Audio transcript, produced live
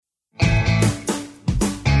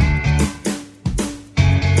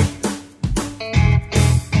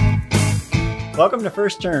Welcome to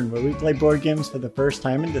First Turn, where we play board games for the first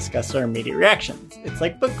time and discuss our immediate reactions. It's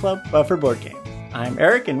like book club, but for board games. I'm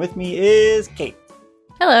Eric, and with me is Kate.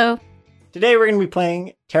 Hello. Today we're going to be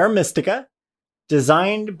playing Terra Mystica,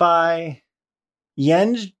 designed by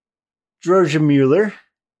Jens Drogemuller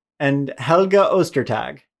and Helga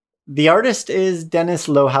Ostertag. The artist is Dennis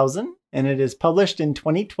Lohausen, and it is published in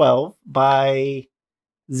 2012 by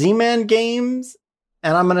Z-Man Games,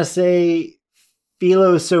 and I'm going to say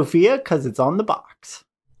Philosophia because it's on the box.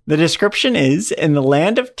 The description is, in the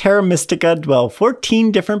land of Terra Mystica dwell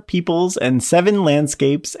 14 different peoples and 7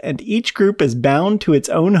 landscapes, and each group is bound to its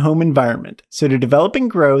own home environment. So to develop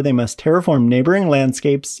and grow, they must terraform neighboring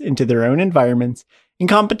landscapes into their own environments in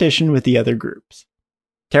competition with the other groups.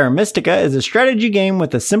 Terra Mystica is a strategy game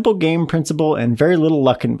with a simple game principle and very little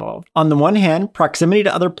luck involved. On the one hand, proximity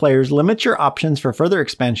to other players limits your options for further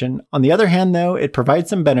expansion. On the other hand, though, it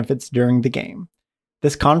provides some benefits during the game.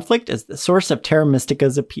 This conflict is the source of Terra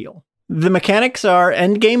Mystica's appeal. The mechanics are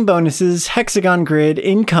endgame bonuses, hexagon grid,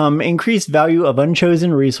 income, increased value of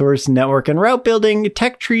unchosen resource, network and route building,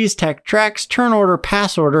 tech trees, tech tracks, turn order,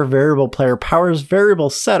 pass order, variable player powers, variable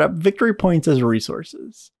setup, victory points as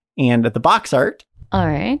resources. And the box art. All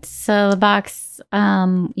right. So the box,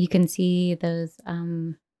 you can see those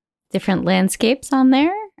different landscapes on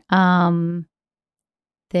there.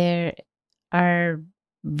 There are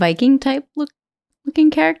Viking type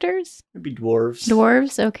looking characters. Maybe dwarves.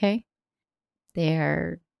 Dwarves, okay.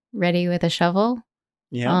 They're ready with a shovel.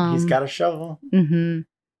 Yeah, he's got a shovel. Mm-hmm.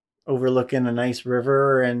 Overlooking a nice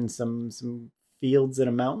river and some fields and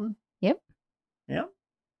a mountain. Yep. Yeah.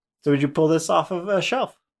 So would you pull this off of a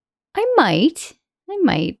shelf? I might.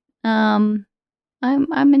 I'm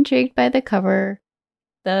intrigued by the cover.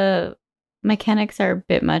 The mechanics are a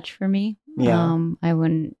bit much for me. Yeah. I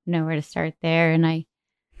wouldn't know where to start there, and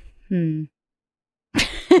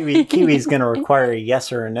Kiwi's going to require a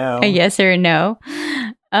yes or a no. A yes or a no.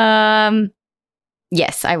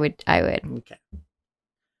 Yes, I would. Okay.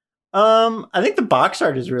 I think the box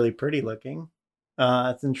art is really pretty looking.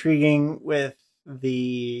 It's intriguing with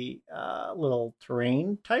the little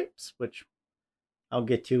terrain types, which I'll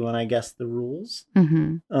get to when I guess the rules.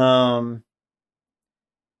 Mm-hmm. The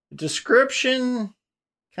description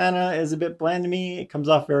kind of is a bit bland to me. It comes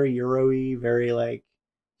off very Euro-y, very like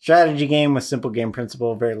strategy game with simple game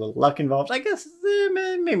principle, very little luck involved. I guess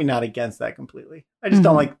maybe not against that completely. I just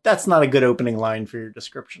don't like, that's not a good opening line for your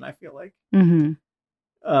description, I feel like. Mm-hmm.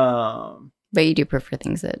 But you do prefer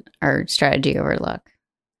things that are strategy over luck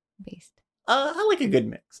based. I like a good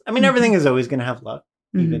mix. I mean, everything is always going to have luck,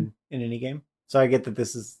 even in any game. So I get that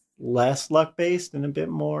this is less luck based and a bit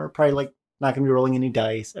more, probably like not going to be rolling any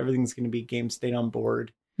dice. Everything's going to be game state on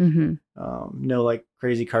board. Mm-hmm. No like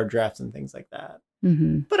crazy card drafts and things like that.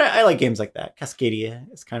 Mm-hmm. But I like games like that. Cascadia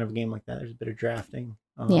is kind of a game like that. There's a bit of drafting.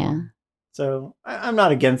 Yeah. So I'm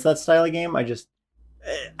not against that style of game. I guess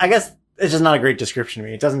it's just not a great description to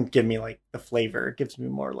me. It doesn't give me like the flavor. It gives me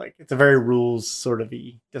more like, it's a very rules sort of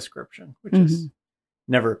description, which is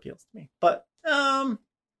never appeals to me. But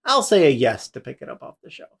I'll say a yes to pick it up off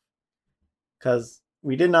the shelf. Because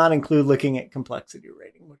we did not include looking at complexity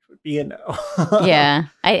rating, which would be a no. Yeah.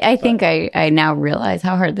 I think I now realize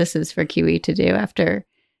how hard this is for Kiwi to do after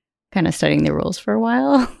kind of studying the rules for a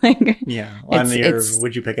while. Yeah. Well,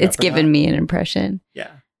 would you pick it up? It's given me an impression. Yeah.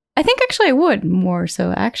 I think actually I would more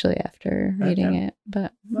so actually after reading it.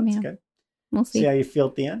 But that's good. We'll see. See how you feel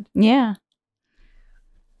at the end? Yeah.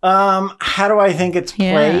 How do I think it's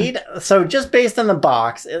played? Yeah. So just based on the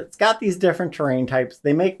box, it's got these different terrain types.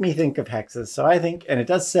 They make me think of hexes. So I think, and it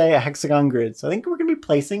does say a hexagon grid. So I think we're going to be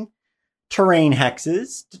placing terrain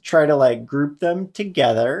hexes to try to like group them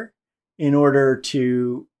together in order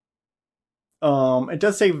to, it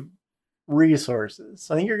does say resources.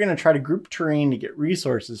 So I think you're going to try to group terrain to get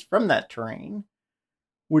resources from that terrain,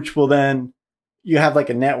 which will then, you have like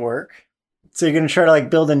a network. So you're going to try to like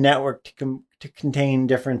build a network to contain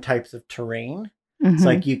different types of terrain. Mm-hmm. So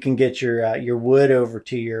like you can get your wood over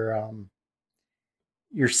to your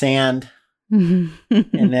sand. Mm-hmm.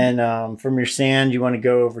 And then from your sand, you want to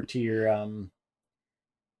go over to your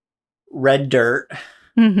red dirt.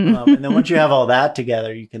 Mm-hmm. And then once you have all that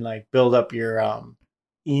together, you can like build up your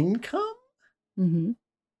income,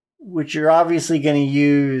 which you're obviously going to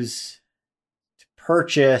use to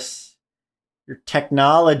purchase your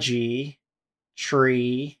technology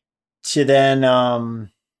tree to then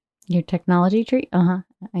your technology tree. I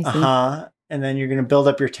see. And then you're going to build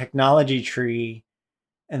up your technology tree,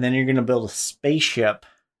 and then you're going to build a spaceship.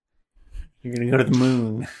 You're going to go to the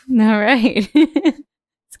moon. All right. I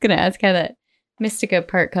was going to ask how that Mystica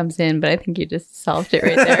part comes in, but I think you just solved it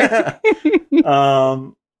right there.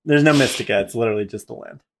 There's no Mystica. It's literally just the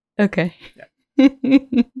land. Okay.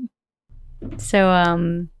 Yeah.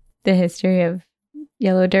 So, the history of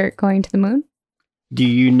yellow dirt going to the moon? Do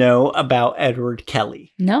you know about Edward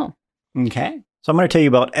Kelly? No. Okay. So I'm going to tell you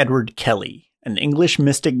about Edward Kelly, an English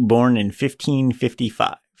mystic born in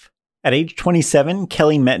 1555. At age 27,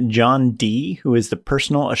 Kelly met John Dee, who is the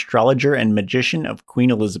personal astrologer and magician of Queen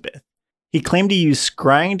Elizabeth. He claimed to use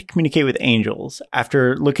scrying to communicate with angels.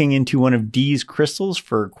 After looking into one of Dee's crystals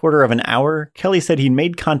for a quarter of an hour, Kelly said he'd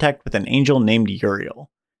made contact with an angel named Uriel.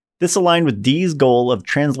 This aligned with Dee's goal of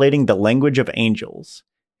translating the language of angels,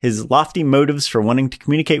 his lofty motives for wanting to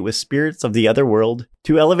communicate with spirits of the other world,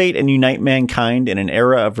 to elevate and unite mankind in an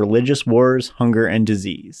era of religious wars, hunger, and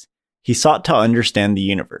disease. He sought to understand the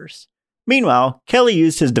universe. Meanwhile, Kelly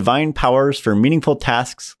used his divine powers for meaningful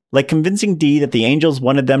tasks, like convincing Dee that the angels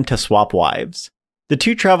wanted them to swap wives. The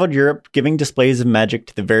two traveled Europe, giving displays of magic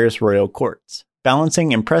to the various royal courts,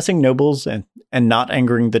 balancing impressing nobles and not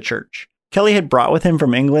angering the church. Kelly had brought with him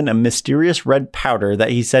from England a mysterious red powder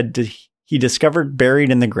that he said he discovered buried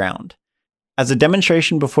in the ground. As a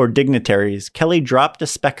demonstration before dignitaries, Kelly dropped a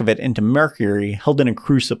speck of it into mercury held in a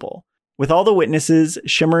crucible. With all the witnesses,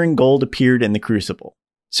 shimmering gold appeared in the crucible.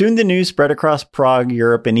 Soon the news spread across Prague,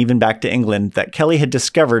 Europe, and even back to England that Kelly had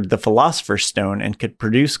discovered the Philosopher's Stone and could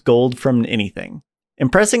produce gold from anything.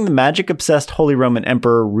 Impressing the magic-obsessed Holy Roman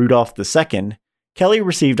Emperor Rudolph II, Kelly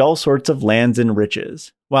received all sorts of lands and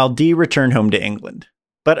riches, while Dee returned home to England.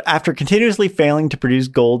 But after continuously failing to produce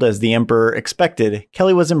gold as the emperor expected,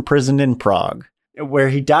 Kelly was imprisoned in Prague, where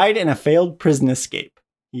he died in a failed prison escape.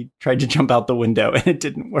 He tried to jump out the window and it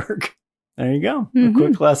didn't work. There you go. A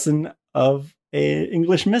quick lesson of an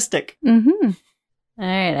English mystic. Mm-hmm. All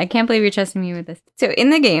right. I can't believe you're trusting me with this. So in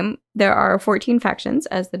the game, there are 14 factions,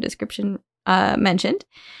 as the description mentioned,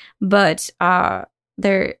 but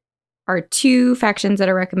there are 2 factions that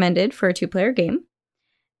are recommended for a 2-player game,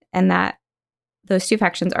 and that those 2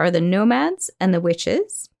 factions are the Nomads and the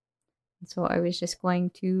Witches. So I was just going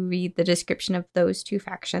to read the description of those 2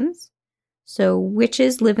 factions. So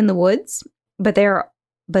witches live in the woods, but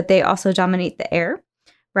they also dominate the air.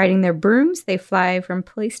 Riding their brooms, they fly from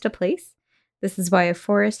place to place. This is why a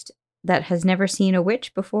forest that has never seen a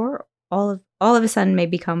witch before all of a sudden may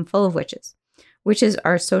become full of witches. Witches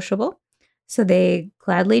are sociable, so they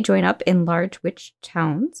gladly join up in large witch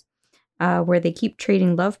towns, where they keep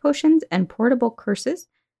trading love potions and portable curses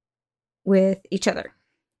with each other.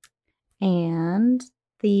 And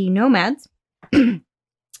the Nomads.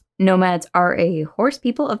 Nomads are a horse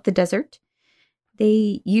people of the desert.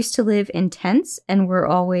 They used to live in tents and were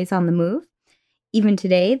always on the move. Even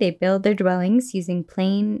today, they build their dwellings using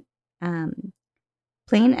plain and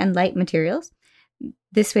light materials.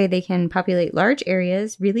 This way, they can populate large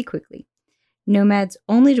areas really quickly. Nomads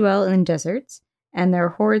only dwell in deserts, and their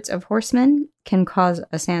hordes of horsemen can cause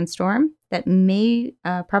a sandstorm that may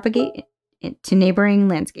propagate to neighboring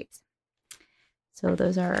landscapes. So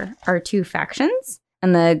those are our 2 factions,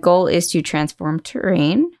 and the goal is to transform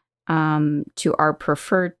terrain to our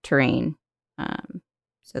preferred terrain.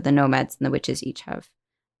 So the Nomads and the Witches each have,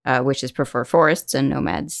 Witches prefer forests and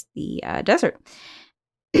Nomads the desert.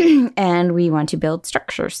 And we want to build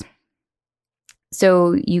structures.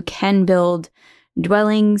 So you can build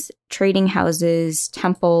dwellings, trading houses,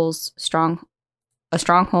 temples, a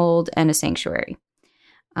stronghold, and a sanctuary.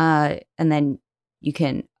 And then you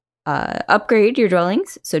can upgrade your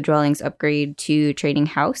dwellings. So dwellings upgrade to trading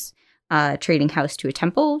house to a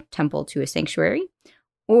temple to a sanctuary,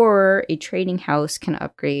 or a trading house can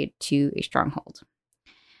upgrade to a stronghold.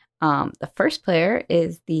 The first player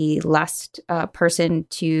is the last person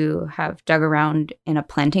to have dug around in a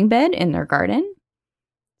planting bed in their garden.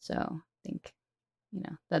 So I think,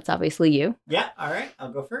 that's obviously you. Yeah, all right,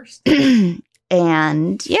 I'll go first.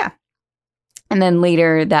 And yeah. And then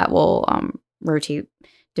later that will rotate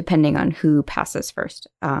depending on who passes first.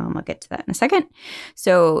 I'll get to that in a second.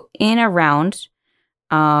 So in a round,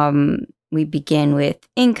 we begin with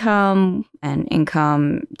income, and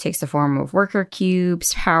income takes the form of worker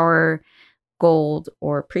cubes, power, gold,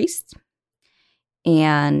 or priests.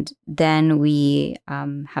 And then we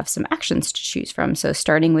have some actions to choose from. So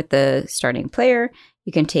starting with the starting player,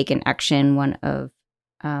 you can take an action, one of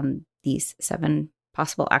these 7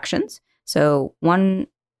 possible actions. So one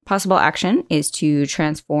possible action is to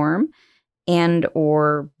transform and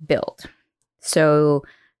or build. So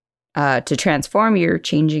to transform, you're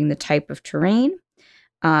changing the type of terrain.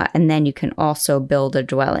 And then you can also build a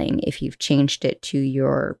dwelling if you've changed it to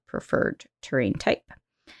your preferred terrain type.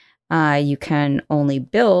 You can only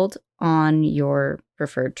build on your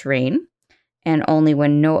preferred terrain, and only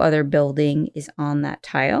when no other building is on that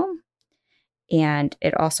tile. And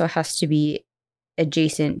it also has to be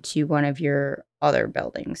adjacent to one of your other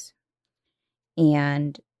buildings.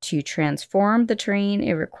 And to transform the terrain,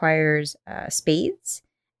 it requires spades,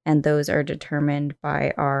 and those are determined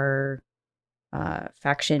by our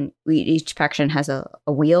faction. Each faction has a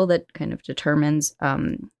wheel that kind of determines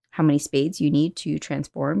how many spades you need to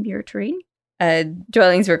transform your terrain.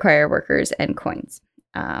 Dwellings require workers and coins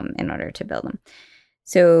in order to build them.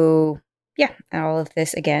 So yeah, all of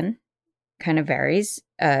this again kind of varies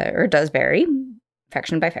or does vary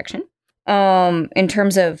faction by faction. In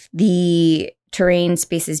terms of the terrain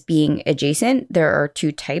spaces being adjacent, there are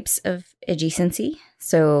two types of adjacency.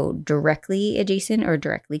 So directly adjacent or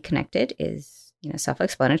directly connected is,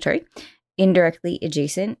 self-explanatory. Indirectly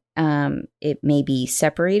adjacent, it may be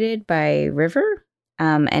separated by river,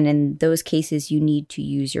 and in those cases, you need to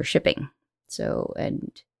use your shipping. So,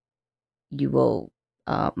 and you will,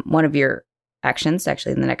 one of your actions,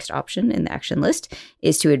 actually in the next option in the action list,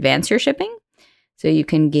 is to advance your shipping. So you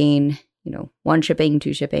can gain, 1 shipping,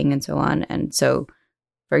 2 shipping, and so on. And so,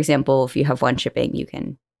 for example, if you have 1 shipping, you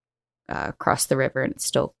can cross the river and it's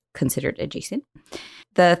still considered adjacent.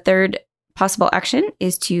 The third possible action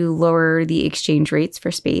is to lower the exchange rates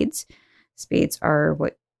for spades. Spades are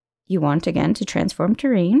what you want, again, to transform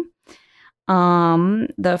terrain.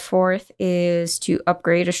 The fourth is to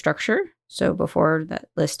upgrade a structure. So before that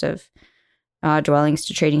list of dwellings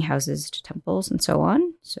to trading houses to temples and so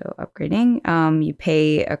on. So upgrading, you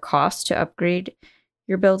pay a cost to upgrade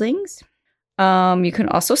your buildings. You can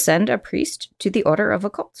also send a priest to the Order of a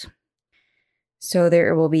Cult. So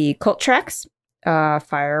there will be cult tracks,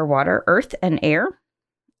 fire, water, earth, and air.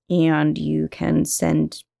 And you can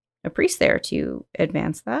send a priest there to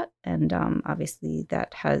advance that. And obviously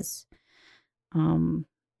that has an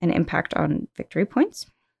impact on victory points.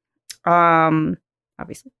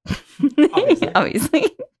 Obviously.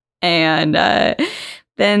 Obviously. And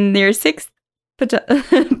then your sixth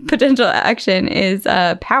potential action is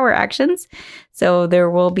power actions. So there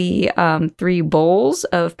will be 3 bowls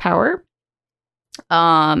of power.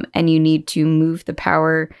 And you need to move the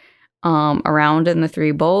power around in the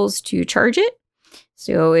 3 bowls to charge it.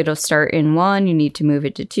 So it'll start in 1, you need to move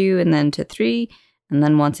it to 2, and then to 3. And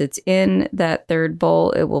then once it's in that 3rd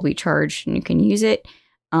bowl, it will be charged and you can use it.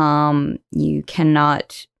 You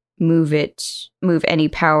cannot move any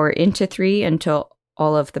power into 3 until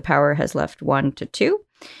all of the power has left 1 to 2.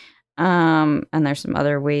 And there's some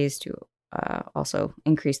other ways to also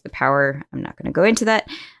increase the power. I'm not going to go into that.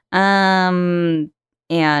 And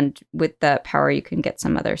with that power, you can get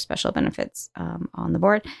some other special benefits on the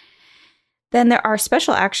board. Then there are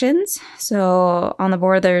special actions. So on the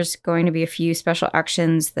board, there's going to be a few special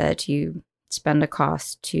actions that you spend a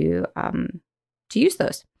cost to use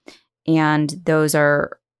those. And those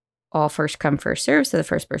are all first come, first serve. So the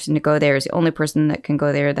first person to go there is the only person that can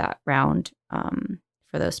go there that round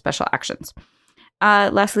for those special actions.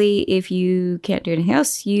 Lastly, if you can't do anything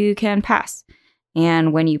else, you can pass.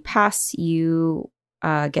 And when you pass, you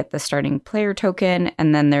get the starting player token.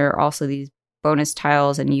 And then there are also these bonus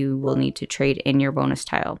tiles, and you will need to trade in your bonus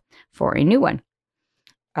tile for a new one.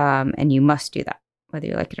 And you must do that, whether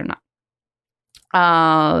you like it or not.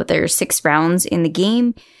 There's 6 rounds in the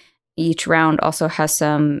game. Each round also has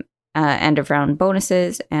some end of round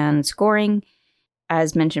bonuses and scoring.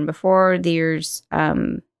 As mentioned before, there's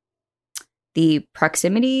the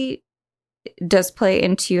proximity does play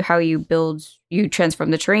into how you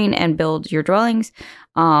transform the terrain and build your dwellings.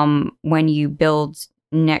 When you build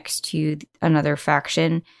next to another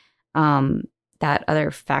faction, that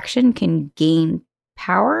other faction can gain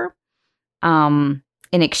power in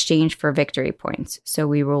exchange for victory points. So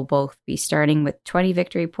we will both be starting with 20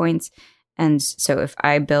 victory points. And so if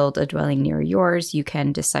I build a dwelling near yours, you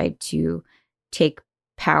can decide to take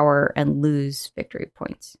power and lose victory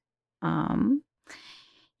points.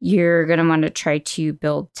 You're going to want to try to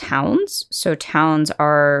build towns. So towns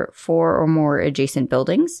are 4 or more adjacent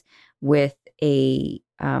buildings with a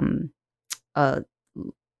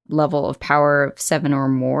level of power of 7 or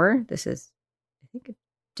more. This is, I think, a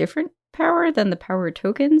different power than the power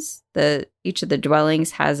tokens. Each of the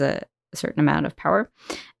dwellings has a certain amount of power,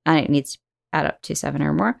 and it needs to add up to 7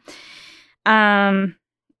 or more. And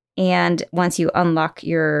once you unlock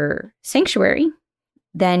your sanctuary,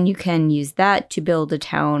 then you can use that to build a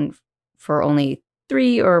town for only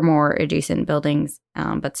 3 or more adjacent buildings,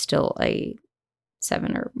 but still a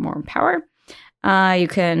 7 or more power. You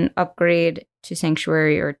can upgrade to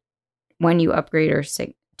sanctuary, or when you upgrade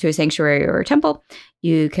to a sanctuary or a temple,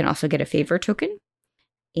 you can also get a favor token.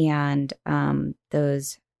 And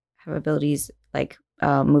those have abilities like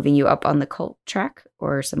moving you up on the cult track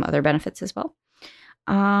or some other benefits as well.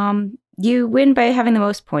 You win by having the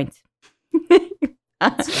most points.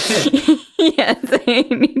 Yes,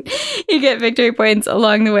 you get victory points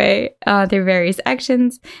along the way through various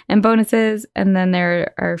actions and bonuses, and then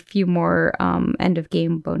there are a few more end of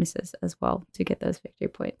game bonuses as well to get those victory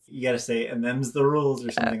points. You gotta say, and them's the rules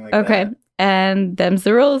or something like that. Okay, and them's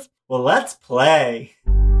the rules. Well, let's play.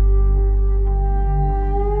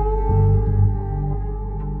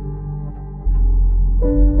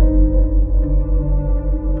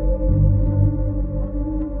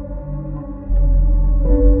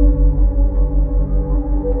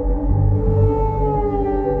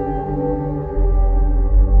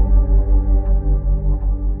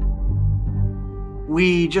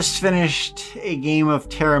 We just finished a game of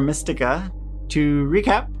Terra Mystica. To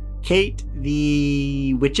recap, Kate,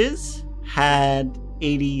 the witches, had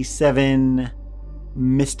 87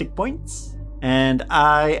 mystic points, and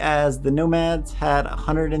I, as the nomads, had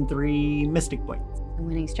 103 mystic points.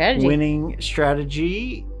 Winning strategy. Winning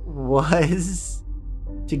strategy was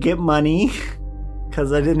to get money,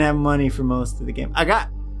 because I didn't have money for most of the game. I got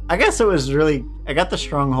the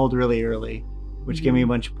stronghold really early, which gave me a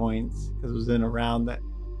bunch of points because it was in a round that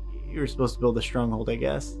you were supposed to build a stronghold, I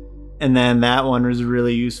guess. And then that one was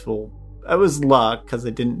really useful. It was luck because I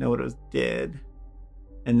didn't know what it did.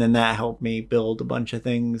 And then that helped me build a bunch of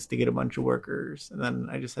things to get a bunch of workers. And then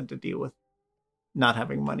I just had to deal with not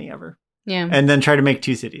having money ever. Yeah. And then try to make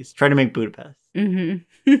 2 cities. Try to make Budapest.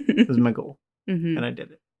 Mm-hmm. Was my goal. Mm-hmm. And I did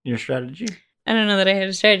it. Your strategy? I don't know that I had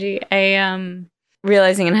a strategy. I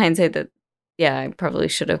realizing in hindsight that I probably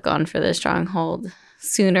should have gone for the stronghold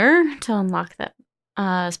sooner to unlock that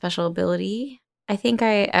special ability. I think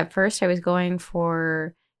at first I was going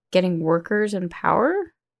for getting workers and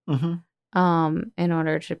power, in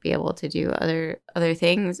order to be able to do other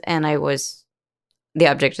things. And the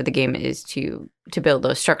object of the game is to build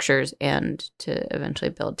those structures and to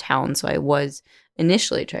eventually build towns. So I was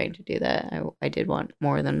initially trying to do that. I did want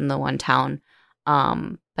more than the one town,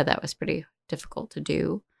 but that was pretty difficult to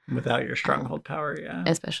do. Without your stronghold power, yeah.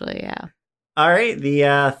 Especially, yeah. All right,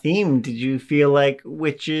 the theme. Did you feel like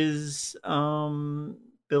witches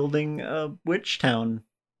building a witch town?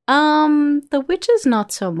 The witches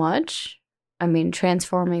not so much. I mean,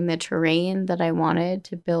 transforming the terrain that I wanted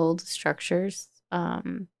to build structures.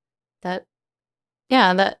 That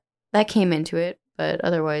came into it, but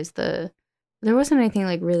otherwise there wasn't anything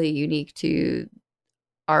like really unique to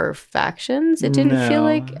our factions. It didn't feel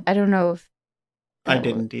like, I don't know if I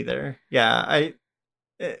didn't either. Yeah,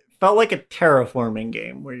 it felt like a terraforming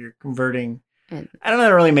game where you're converting. I don't know.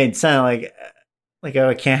 It really made sense. Like oh,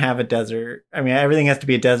 I can't have a desert. I mean, everything has to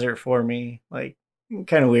be a desert for me. Like,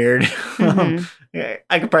 kind of weird. I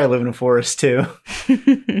could probably live in a forest too.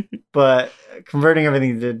 But converting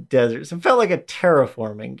everything to deserts, it felt like a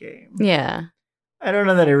terraforming game. Yeah. I don't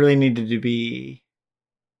know that it really needed to be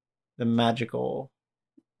the magical.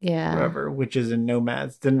 Yeah. Whatever, witches and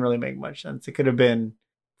nomads didn't really make much sense. It could have been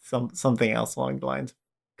something else along the lines of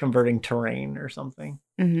converting terrain or something.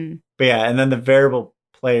 Mm-hmm. But yeah, and then the variable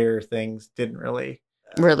player things didn't really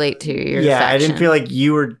relate to your faction. I didn't feel like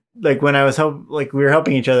you were like when I was we were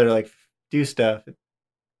helping each other to like do stuff. It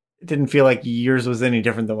didn't feel like yours was any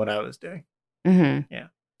different than what I was doing. Mm-hmm. Yeah.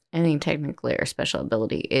 I think technically our special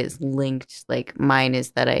ability is linked. Like mine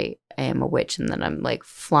is that I am a witch and then I'm like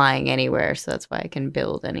flying anywhere. So that's why I can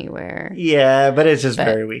build anywhere. Yeah, but it's just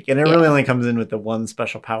very weak. And it really only comes in with the one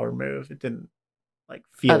special power move. It didn't like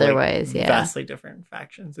feel otherwise, like vastly different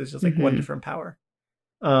factions. It's just like one different power.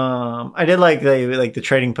 I did like the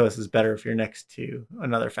trading post is better if you're next to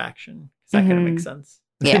another faction. That kind of makes sense.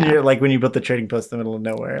 Yeah. You're like when you built the trading post in the middle of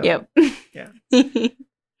nowhere. Yep. Like, yeah.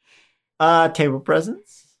 Table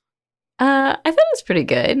presence. I thought it was pretty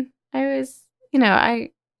good. I was,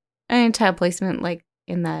 I tile placement like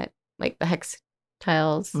in that, like the hex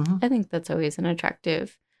tiles. I think that's always an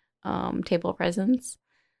attractive table presence.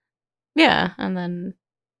 Yeah, and then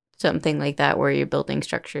something like that where you're building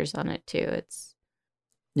structures on it too. It's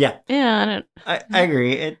yeah. I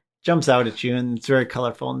agree. It jumps out at you and it's very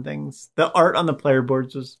colorful and things. The art on the player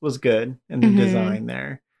boards was good and the design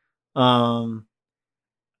there.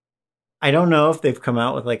 I don't know if they've come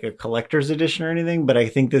out with like a collector's edition or anything, but I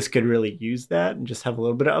think this could really use that and just have a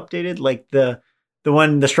little bit of updated. Like the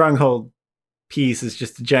stronghold piece is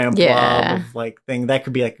just a giant blob of like thing that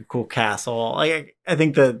could be like a cool castle. Like I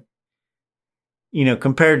think that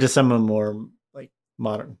compared to some of the more like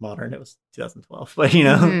modern, it was 2012, but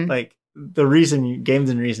like the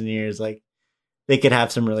games in recent years, like they could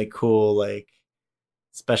have some really cool like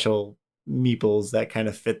special meeples that kind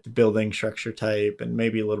of fit the building structure type and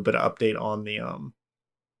maybe a little bit of update on the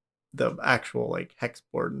actual like hex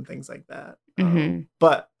board and things like that.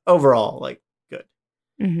 But overall, like, good.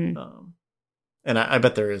 Mm-hmm. And I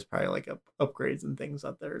bet there is probably like upgrades and things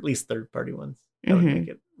out there, at least third-party ones that would make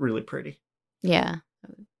it really pretty. Yeah.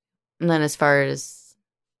 And then as far as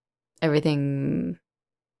everything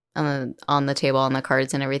on the table, on the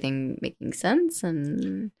cards and everything making sense,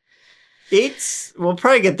 and we'll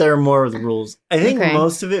probably get there more with the rules. I think Okay.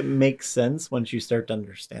 most of it makes sense once you start to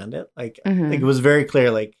understand it. Like Mhm. it was very clear,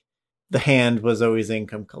 like the hand was always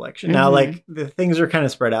income collection. Now, like the things are kind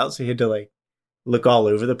of spread out, so you had to like look all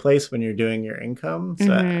over the place when you're doing your income.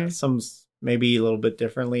 So some's maybe a little bit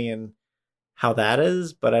differently in how that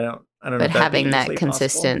is, but I don't know. but if that'd be having that easily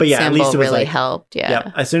consistent possible. But yeah, at symbol least it was really like, helped. Yeah.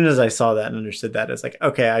 Yep. As soon as I saw that and understood that, it's like,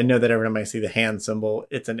 okay, I know that every time I see the hand symbol,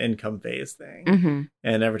 it's an income phase thing.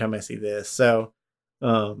 And every time I see this. So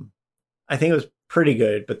I think it was pretty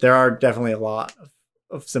good, but there are definitely a lot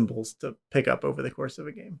of symbols to pick up over the course of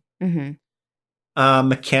a game.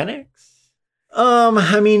 Mechanics.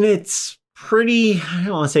 I mean, it's pretty, I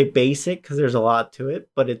don't want to say basic because there's a lot to it,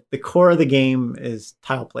 but the core of the game is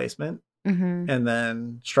tile placement. And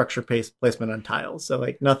then structure placement on tiles. So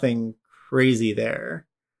like nothing crazy there.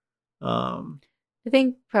 I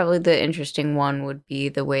think probably the interesting one would be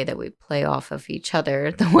the way that we play off of each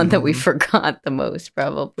other. The one that we forgot the most,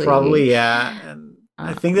 probably. Probably, yeah. And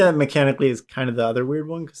I think that mechanically is kind of the other weird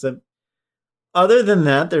one because other than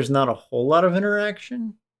that, there's not a whole lot of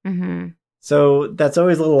interaction. So that's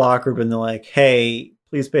always a little awkward when they're like, hey,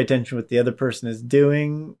 please pay attention to what the other person is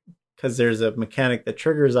doing. Because there's a mechanic that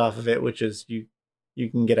triggers off of it, which is you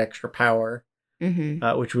can get extra power,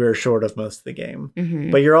 which we were short of most of the game.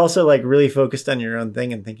 But you're also like really focused on your own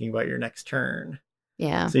thing and thinking about your next turn.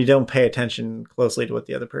 Yeah. So you don't pay attention closely to what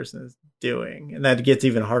the other person is doing. And that gets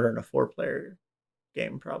even harder in a 4-player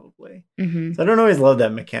game, probably. So I don't always love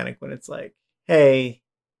that mechanic when it's like, hey,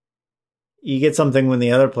 you get something when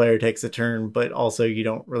the other player takes a turn, but also you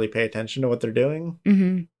don't really pay attention to what they're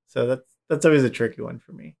doing. So that's always a tricky one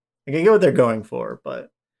for me. I can get what they're going for,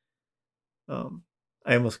 but I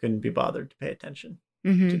almost couldn't be bothered to pay attention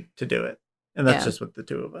to do it. And that's just with the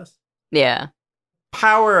two of us. Yeah.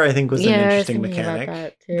 Power, I think, was an interesting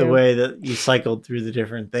mechanic. The way that you cycled through the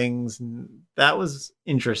different things. And that was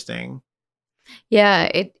interesting. Yeah,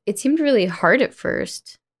 it seemed really hard at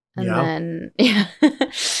first. And then,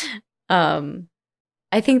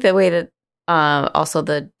 I think the way that also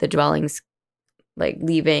the dwellings like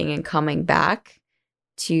leaving and coming back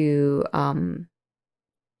to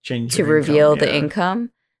reveal the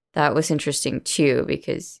income, that was interesting too,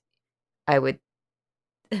 because it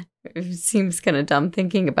seems kind of dumb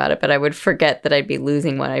thinking about it, but I would forget that I'd be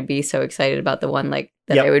losing one. I'd be so excited about the one like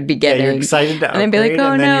that I would be getting. You're excited to upgrade, and I'd be like,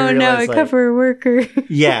 oh no, I cover a worker.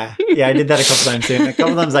 yeah, I did that a couple times too. And a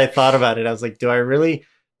couple times I thought about it. I was like, do I really,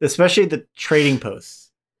 especially the trading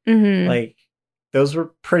posts, like those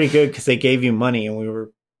were pretty good because they gave you money and we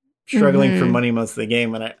were struggling for money most of the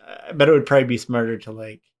game. And I bet it would probably be smarter to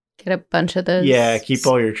like get a bunch of those. Yeah, keep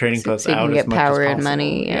all your trading posts so you out can as get much power as possible. And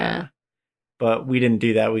money. Yeah. But we didn't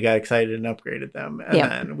do that. We got excited and upgraded them. And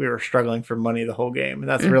then we were struggling for money the whole game. And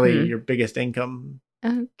that's really your biggest income.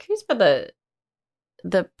 I'm curious about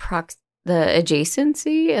the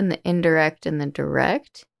adjacency and the indirect and the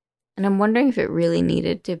direct. And I'm wondering if it really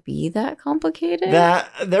needed to be that complicated.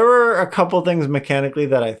 There were a couple things mechanically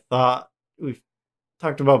that I thought we've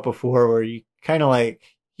talked about before where you kind of like,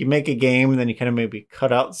 you make a game and then you kind of maybe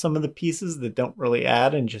cut out some of the pieces that don't really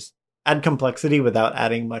add and just add complexity without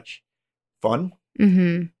adding much fun.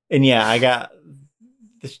 And I got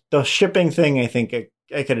the shipping thing. I think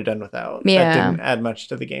I could have done without. That didn't add much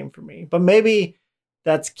to the game for me, but maybe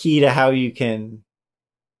that's key to how you can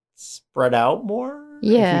spread out more. If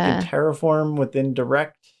you can terraform within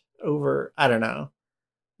direct over, I don't know,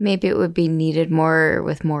 maybe it would be needed more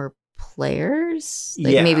with more players.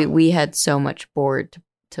 Like maybe we had so much board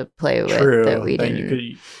to play with that we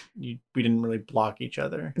didn't. We didn't really block each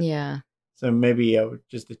other. Yeah. So maybe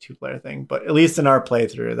just a 2-player thing. But at least in our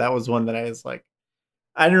playthrough, that was one that I was like,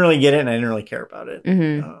 I didn't really get it and I didn't really care about it.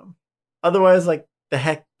 Otherwise, like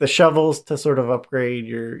the shovels to sort of upgrade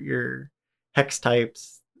your hex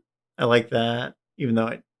types. I like that, even though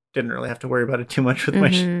I didn't really have to worry about it too much with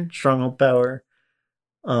my stronghold power.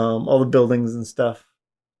 All the buildings and stuff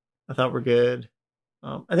I thought were good.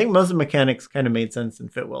 I think most of the mechanics kind of made sense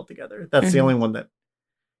and fit well together. That's the only one that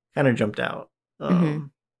kind of jumped out. Oh,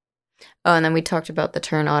 and then we talked about the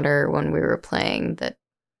turn order when we were playing that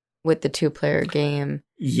with the 2-player game.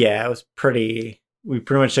 Yeah, it was we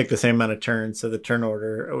pretty much took the same amount of turns, so the turn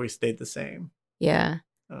order always stayed the same. Yeah.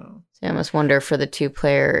 So I almost wonder for the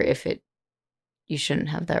 2-player if you shouldn't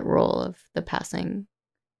have that role of the passing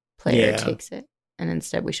player takes it, and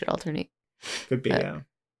instead we should alternate. Could be, yeah.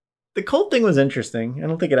 the cult thing was interesting. I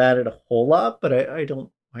don't think it added a whole lot, but I didn't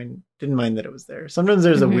mind that it was there. Sometimes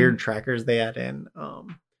there's a weird trackers they add in.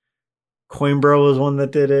 Coinbro was one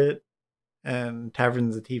that did it, and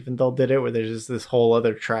Taverns of Tiefenthal did it, where there's just this whole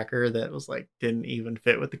other tracker that was like didn't even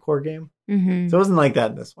fit with the core game. So it wasn't like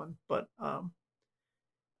that in this one, but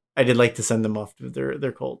I did like to send them off to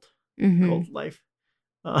their cult life.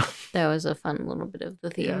 That was a fun little bit of the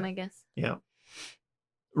theme, I guess. Yeah.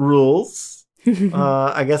 Rules.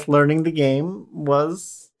 I guess learning the game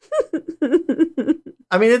was.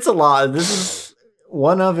 I mean, it's a lot. This is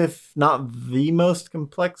one of, if not the most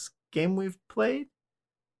complex game we've played.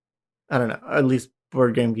 I don't know. At least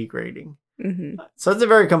Board Game Geek rating. So it's a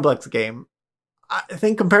very complex game. I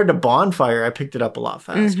think compared to Bonfire, I picked it up a lot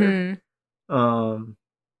faster. And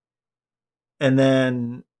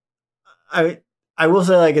then I will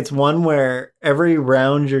say, like, it's one where every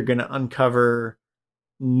round you're going to uncover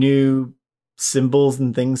new symbols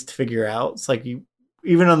and things to figure out. It's like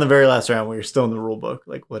even on the very last round where you're still in the rule book,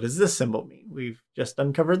 like, what does this symbol mean? We've just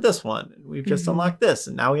uncovered this one, and we've just unlocked this,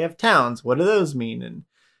 and now we have towns. What do those mean? And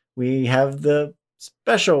we have the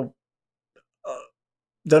special,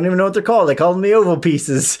 don't even know what they're called. They call them the oval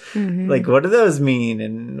pieces. Like, what do those mean?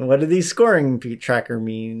 And what do these scoring tracker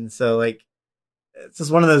mean? So, like, it's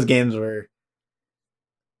just one of those games where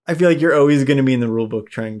I feel like you're always going to be in the rule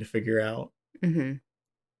book trying to figure out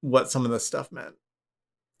what some of this stuff meant.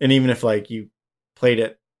 And even if, like, you played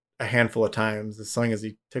it a handful of times, as long as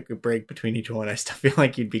you took a break between each one, I still feel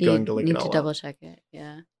like you'd be going to look it all up. Need to double check it,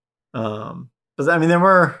 yeah. But I mean,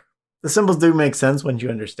 the symbols do make sense once you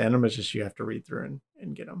understand them. It's just you have to read through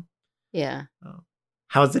and get them. Yeah.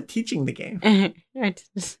 How is it teaching the game?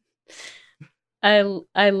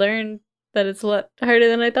 I learned that it's a lot harder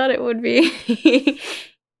than I thought it would be.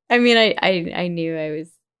 I mean, I knew I was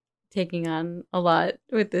taking on a lot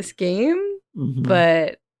with this game,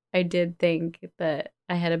 but I did think that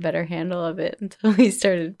I had a better handle of it until we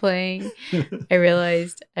started playing. I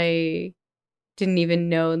realized I didn't even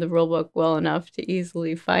know the rulebook well enough to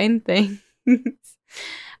easily find things.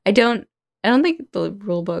 I don't think the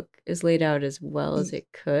rulebook is laid out as well as it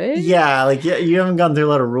could. Yeah, like, you haven't gone through a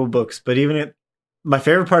lot of rule books, but even my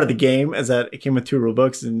favorite part of the game is that it came with 2 rule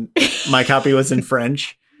books, and my copy was in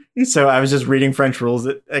French. So I was just reading French rules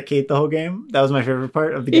at Kate the whole game. That was my favorite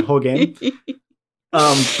part of the whole game.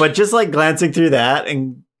 But just like glancing through that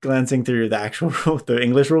and glancing through the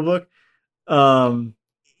English rule book,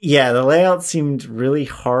 yeah, the layout seemed really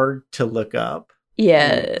hard to look up.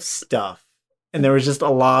 Yeah, stuff, and there was just a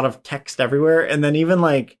lot of text everywhere. And then even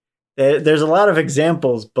like there's a lot of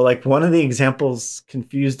examples, but like one of the examples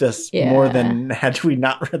confused us more than had we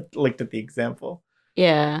not looked at the example.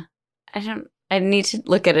 Yeah, I need to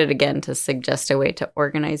look at it again to suggest a way to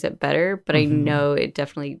organize it better, but I know it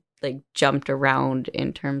definitely like jumped around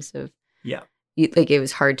in terms of like it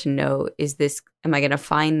was hard to know, am I going to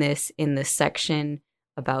find this in the section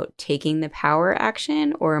about taking the power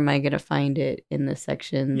action, or am I going to find it in the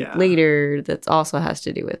section later that also has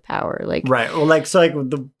to do with power? Like, right. Well, like, so like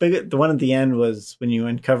the one at the end was when you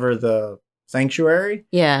uncover the sanctuary.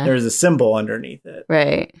 Yeah, there's a symbol underneath it.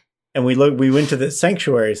 Right. And we went to the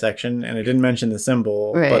sanctuary section, and it didn't mention the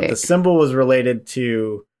symbol, but the symbol was related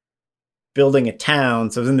to building a town.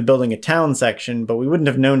 So it was in the building a town section, but we wouldn't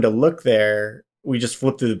have known to look there. We just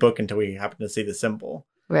flipped through the book until we happened to see the symbol.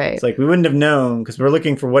 Right. It's like we wouldn't have known because we're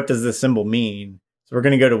looking for what does this symbol mean. So we're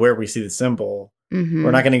going to go to where we see the symbol.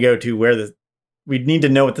 We're not going to go to where we'd need to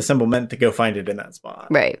know what the symbol meant to go find it in that spot.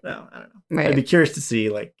 Right. So, I don't know. Right. I'd be curious to see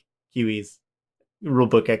like Kiwi's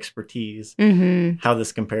rulebook expertise, how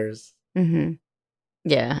this compares.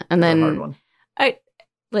 Yeah. And then I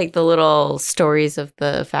like the little stories of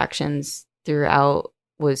the factions throughout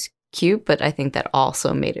was cute, but I think that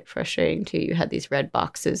also made it frustrating too. You had these red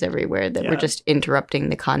boxes everywhere that were just interrupting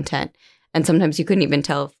the content. And sometimes you couldn't even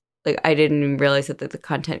tell, like, I didn't even realize that the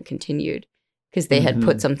content continued because they had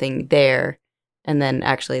put something there and then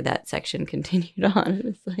actually that section continued on.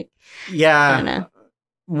 It's like, I don't know.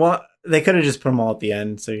 What they could have just put them all at the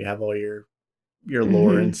end, so you have all your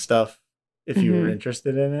lore and stuff if you were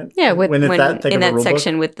interested in it. Yeah, when in that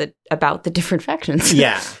section with about the different factions.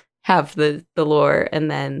 Yeah, have the lore and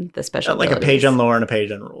then the special like abilities. A page on lore and a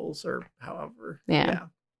page on rules, or however. Yeah.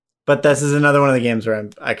 But this is another one of the games where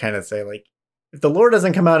I kind of say, like, if the lore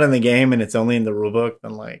doesn't come out in the game and it's only in the rule book,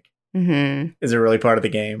 then like, is it really part of the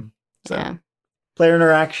game? So, player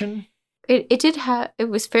interaction. It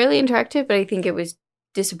was fairly interactive, but I think it was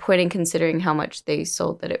disappointing considering how much they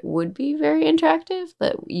sold that it would be very interactive,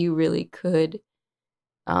 that you really could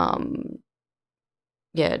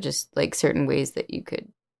just like certain ways that you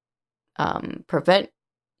could prevent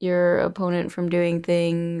your opponent from doing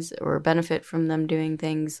things or benefit from them doing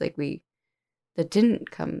things. Like that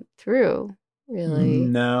didn't come through really.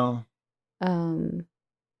 No.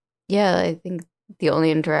 Yeah, I think the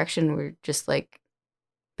only interaction were just like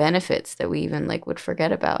benefits that we even like would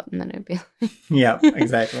forget about, and then it'd be like, yeah,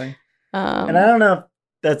 exactly. And I don't know if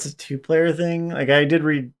that's a 2-player thing. Like I did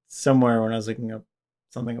read somewhere when I was looking up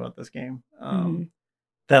something about this game,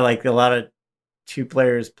 that like a lot of 2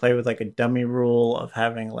 players play with like a dummy rule of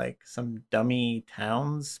having like some dummy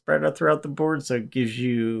towns spread out throughout the board, so it gives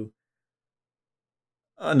you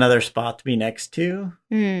another spot to be next to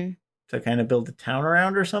kind of build a town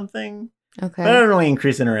around or something. Okay. That doesn't really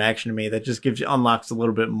increase interaction to me. That just unlocks a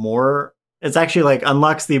little bit more. It's actually like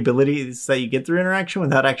unlocks the abilities that you get through interaction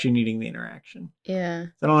without actually needing the interaction. Yeah.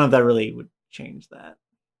 So I don't know if that really would change that.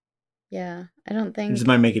 Yeah, I don't think... It just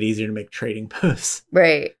might make it easier to make trading posts.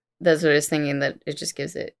 Right. That's what I was thinking, that it just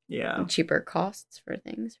gives it yeah cheaper costs for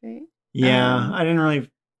things, right? Yeah, I didn't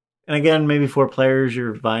really... And again, maybe 4 players,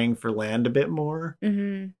 you're vying for land a bit more.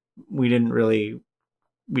 Mm-hmm. We didn't really...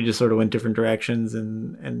 We just sort of went different directions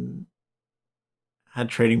and had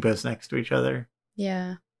trading posts next to each other.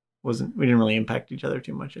 Yeah. We didn't really impact each other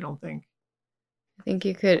too much, I don't think. I think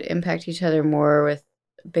you could impact each other more with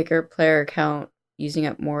a bigger player count, using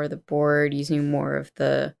up more of the board, using more of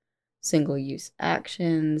the single-use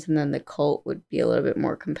actions, and then the cult would be a little bit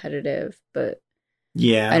more competitive. But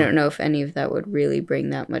yeah, I don't know if any of that would really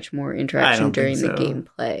bring that much more interaction during the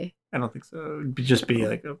gameplay. I don't think so. It would just be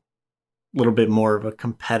like a little bit more of a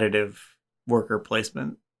competitive worker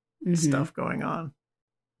placement stuff going on.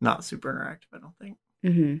 Not super interactive, I don't think.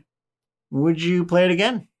 Mm-hmm. Would you play it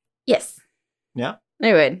again? Yes. Yeah?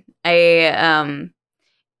 I would.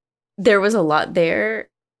 There was a lot there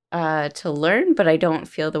to learn, but I don't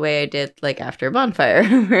feel the way I did like after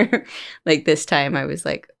Bonfire. Like this time I was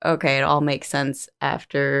like, okay, it all makes sense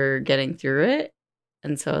after getting through it.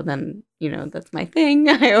 And so then, that's my thing.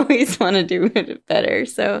 I always want to do it better.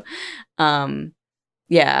 So, yeah,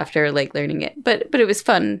 after like learning it, but it was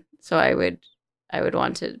fun. So I would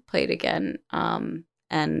want to play it again,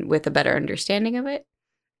 and with a better understanding of it.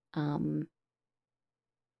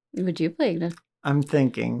 Would you play it? I'm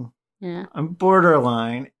thinking. Yeah. I'm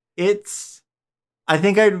borderline. I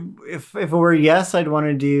think if it were yes, I'd want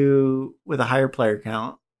to do with a higher player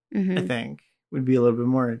count. Mm-hmm. I think would be a little bit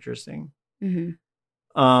more interesting. Mm-hmm.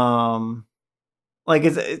 Like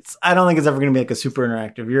it's I don't think it's ever going to be like a super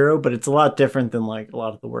interactive Euro, but it's a lot different than like a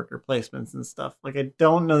lot of the worker placements and stuff. Like I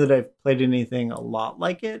don't know that I've played anything a lot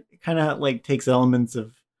like it. It kind of like takes elements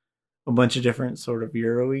of a bunch of different sort of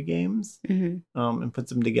Euro-y games, and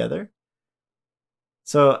puts them together.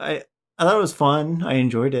 So I thought it was fun. I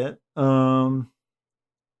enjoyed it. I'll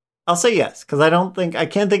say yes, because I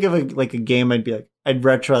can't think of a game I'd be like, I'd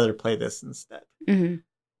much rather play this instead. Mm-hmm. So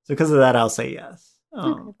because of that, I'll say yes.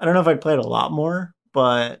 I don't know if I'd play it a lot more,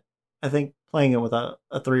 but I think playing it with a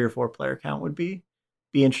 3 or 4 player count would be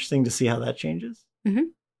interesting to see how that changes.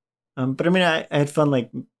 Mm-hmm. But I mean, I had fun like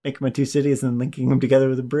making my 2 cities and linking them together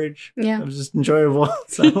with a bridge. Yeah, it was just enjoyable.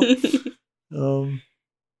 So,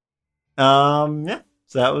 yeah.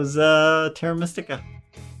 So that was Terra Mystica.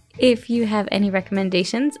 If you have any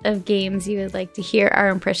recommendations of games you would like to hear our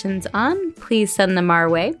impressions on, please send them our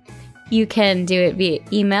way. You can do it via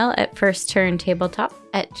email at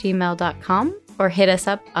firstturntabletop@gmail.com or hit us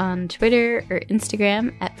up on Twitter or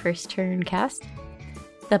Instagram at firsttturncast.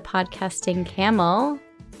 The podcasting camel,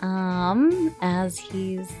 as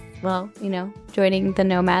he's, joining the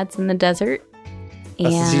nomads in the desert. And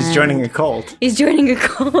he's joining a cult. He's joining a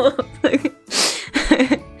cult.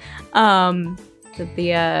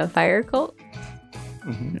 The fire cult.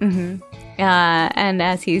 And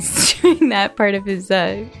as he's doing that part of his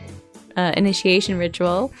initiation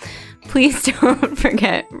ritual, please don't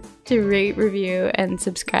forget to rate, review, and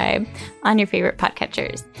subscribe on your favorite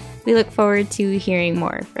podcatchers. We look forward to hearing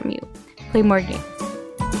more from you. Play more games.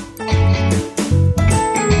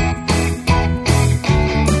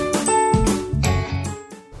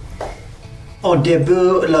 Au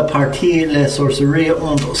début, la partie Les sorceries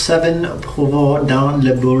ont 7 pouvoirs dans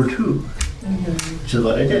le boule-tout. Which is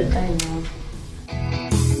what I did. I know.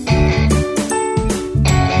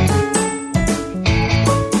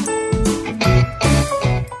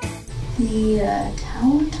 The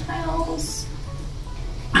town tiles?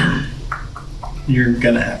 You're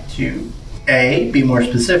gonna have to A, be more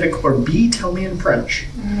specific, or B, tell me in French.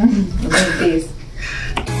 Like these.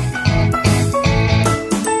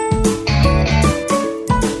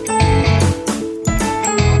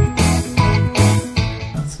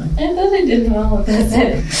 I thought I did well with this.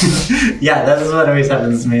 Yeah, that's what always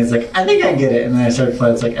happens to me. It's like, I think I get it. And then I start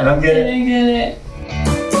playing, it's like, I don't get it. I get it.